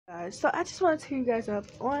So I just want to tell you guys up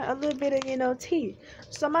on a little bit of tea.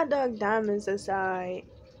 So my dog Diamond's aside.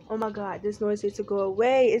 Oh my god, this noise needs to go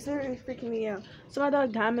away. It's literally freaking me out. So my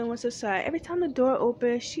dog Diamond was aside. Every time the door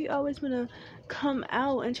opens, she always wanna come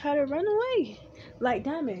out and try to run away. Like,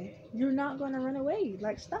 Diamond, you're not gonna run away.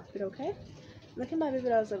 Like, stop it, okay? Look at my baby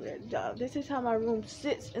dolls over there. Dog, this is how my room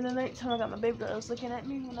sits in the nighttime. I got my baby dolls looking at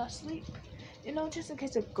me when I sleep. Just in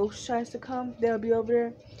case a ghost tries to come, they'll be over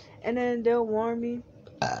there. And then they'll warn me.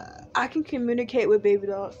 I can communicate with baby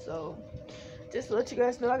dolls, so just to let you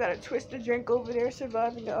guys know, I got a Twister drink over there,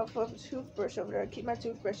 surviving off of a toothbrush over there. I keep my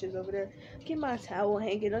toothbrushes over there. Keep my towel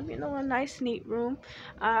hanging up. A nice, neat room.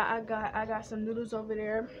 I got some noodles over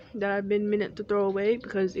there that I've been meaning to throw away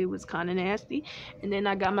because it was kind of nasty. And then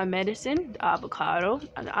I got my medicine, the avocado.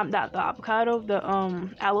 I'm not the avocado, the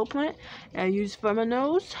aloe plant I use for my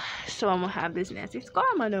nose. So I'm gonna have this nasty scar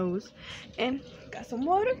on my nose. And got some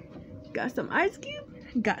water, got some ice cube,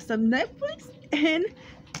 got some Netflix, and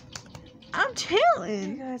I'm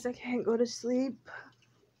chilling. Hey guys, I can't go to sleep.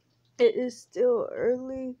 It is still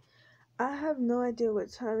early. I have no idea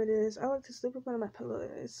what time it is. I like to sleep up under my pillow.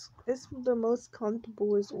 It's the most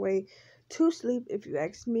comfortablest way to sleep. If you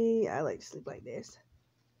ask me, I like to sleep like this.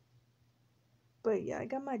 But yeah, I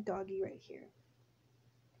got my doggy right here.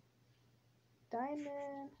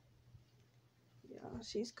 Diamond. Yeah,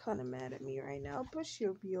 she's kind of mad at me right now, but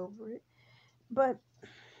she'll be over it. But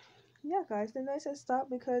yeah, guys, the noise has stopped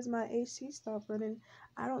because my AC stopped running.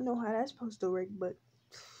 I don't know how that's supposed to work, but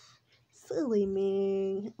silly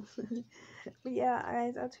me. But yeah,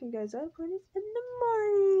 guys, I'll tell you guys up when it's in the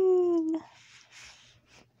morning.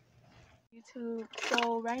 YouTube.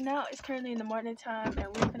 So right now it's currently in the morning time, and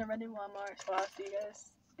we're gonna run in Walmart. So I'll see you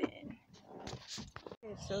guys then.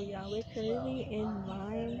 Okay, so y'all, we're currently in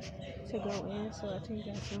line to go in. So I'll tell you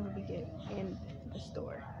guys when we get in the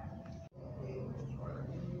store.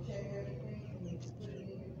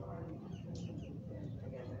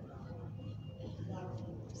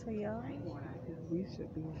 So y'all, we should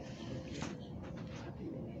be.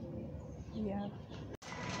 Yeah.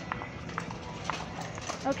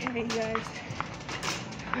 Okay, you guys.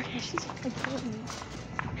 Okay, she's recording me.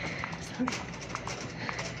 Sorry.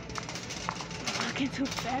 I'm walking too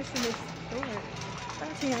fast in this store.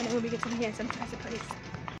 I'll see y'all when we get to the hand sanitizer place.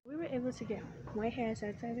 We were able to get one hand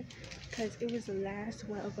sanitizer because it was the last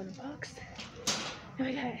one up on the box. And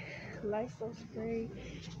we got Lysol spray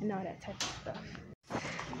and all that type of stuff.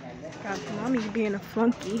 Mommy's being a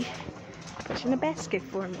flunky, pushing a basket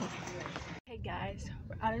for me. Hey guys,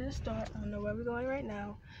 we're out of the store. I don't know where we're going right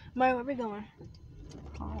now. Maya, where we going?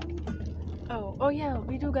 Home. Oh yeah,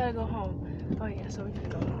 we do gotta go home. Oh yeah, so we gotta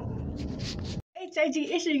go home. HIG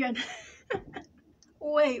Michigan.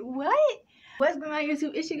 Wait, what? What's going on,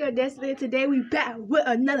 YouTube? It's your girl Destiny. Today we back with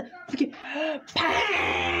another freaking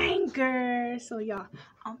banger. So y'all,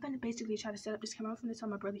 I'm gonna basically try to set up this camera from the time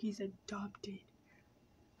my brother he's adopted.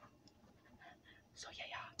 So yeah,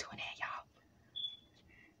 y'all, tune in,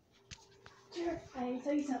 y'all. I ain't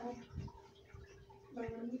tell you something. But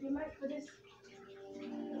I'm gonna give you a mic for this.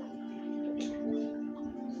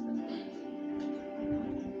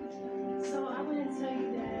 So I'm gonna tell you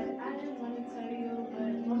that I didn't want to tell you,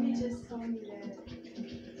 but mommy just told me that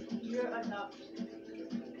you're adopted.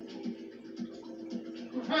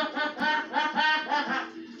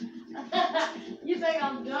 You think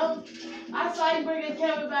I'm dumb? I saw you bring the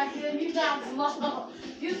camera back in. You sound slow.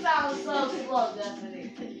 You sound so slow,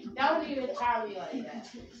 Destiny. That wouldn't even try me like that.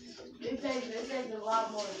 It takes a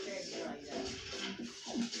lot more to trick me like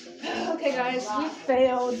that. Okay, guys, we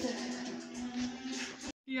failed.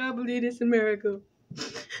 Y'all believe this a miracle?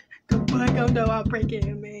 Goodbye, no, I'll break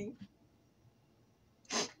him, man.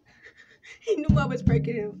 He knew I was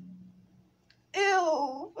breaking him.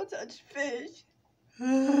 Ew, I touched fish.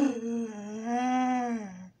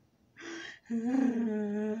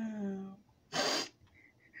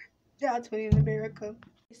 Yeah, it's really a miracle.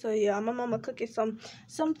 So yeah, my mama cooking some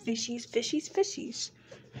fishies.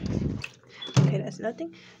 Okay, that's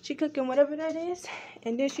nothing. She cooking whatever that is,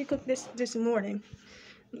 and then she cooked this morning.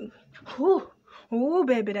 Ooh,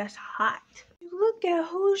 baby, that's hot. Look at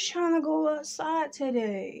who's trying to go outside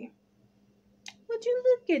today. Would you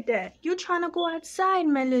look at that? You trying to go outside,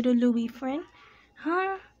 my little Louie friend?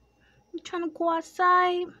 Huh? You trying to go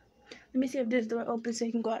outside? Let me see if this door opens so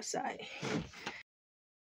you can go outside.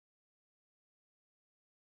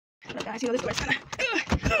 Look, guys, this door's kind of...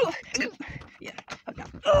 Yeah, up now.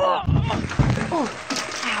 Oh,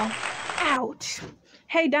 ow, ouch.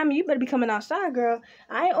 Hey, Diamond, you better be coming outside, girl.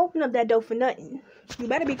 I ain't open up that door for nothing. You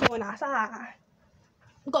better be going outside.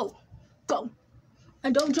 Go.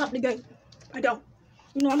 And don't jump the gate. I don't.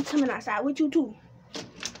 I'm coming outside with you, too.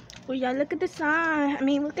 Oh yeah, look at the sun. I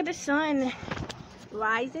mean, look at the sun.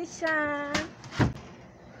 Rising sun.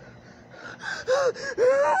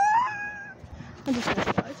 I'm just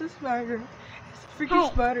gonna fly. It's a spider. It's a freaking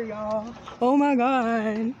spider, y'all. Oh my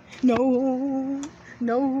god. No.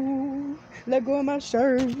 No. Let go of my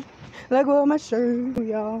shirt. Let go of my shirt,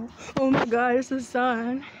 y'all. Oh my god, it's the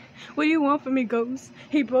sun. What do you want from me, ghost?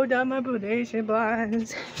 He broke down my foundation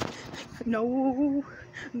blinds. No.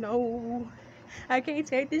 No. I can't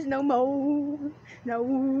take this no more.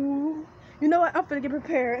 No. You know what? I'm finna get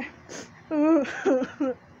prepared.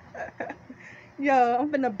 Yo, I'm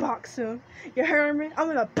finna box him. You heard me? I'm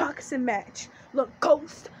in a boxing match. Look,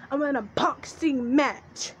 ghost, I'm in a boxing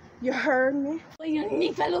match. You heard me?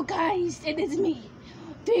 Hey, fellow guys, it is me,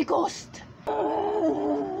 the ghost.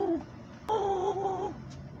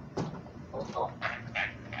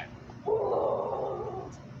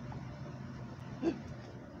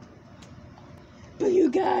 But you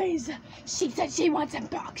guys, she said she wants a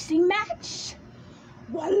boxing match.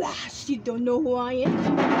 Voila, she don't know who I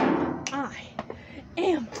am. I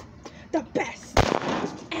am the best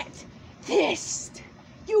at this.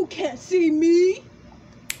 You can't see me.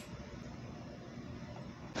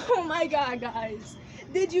 Oh my god, guys.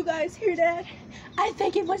 Did you guys hear that? I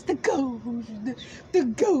think it was the ghost. The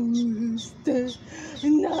ghost.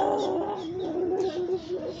 No.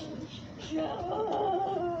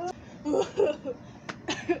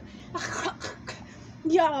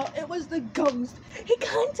 Y'all, it was the ghost. He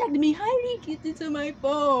contacted me. How did he get into my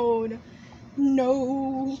phone?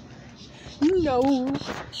 No. No.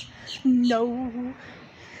 No.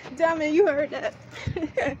 Damn it, you heard that.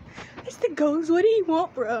 It's the ghost. What do you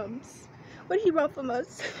want from us? What do you want from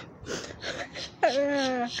us?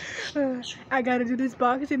 I gotta do this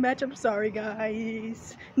boxing match. I'm sorry,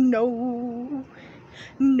 guys. No.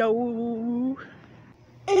 No.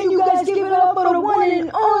 And you guys give it up for the one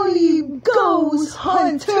and only Ghost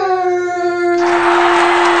Hunter!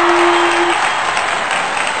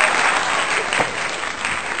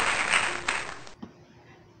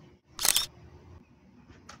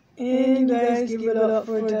 And you guys give it up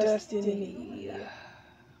for Destiny.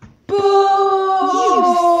 Boo! You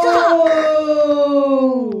suck!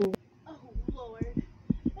 Oh, Lord.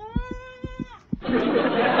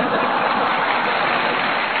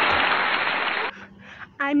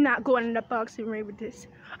 I'm not going in the boxing ring with this.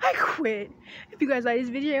 I quit. If you guys like this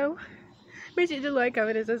video, make sure to like,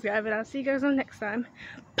 comment, and subscribe, and I'll see you guys on next time.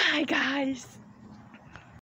 Bye, guys.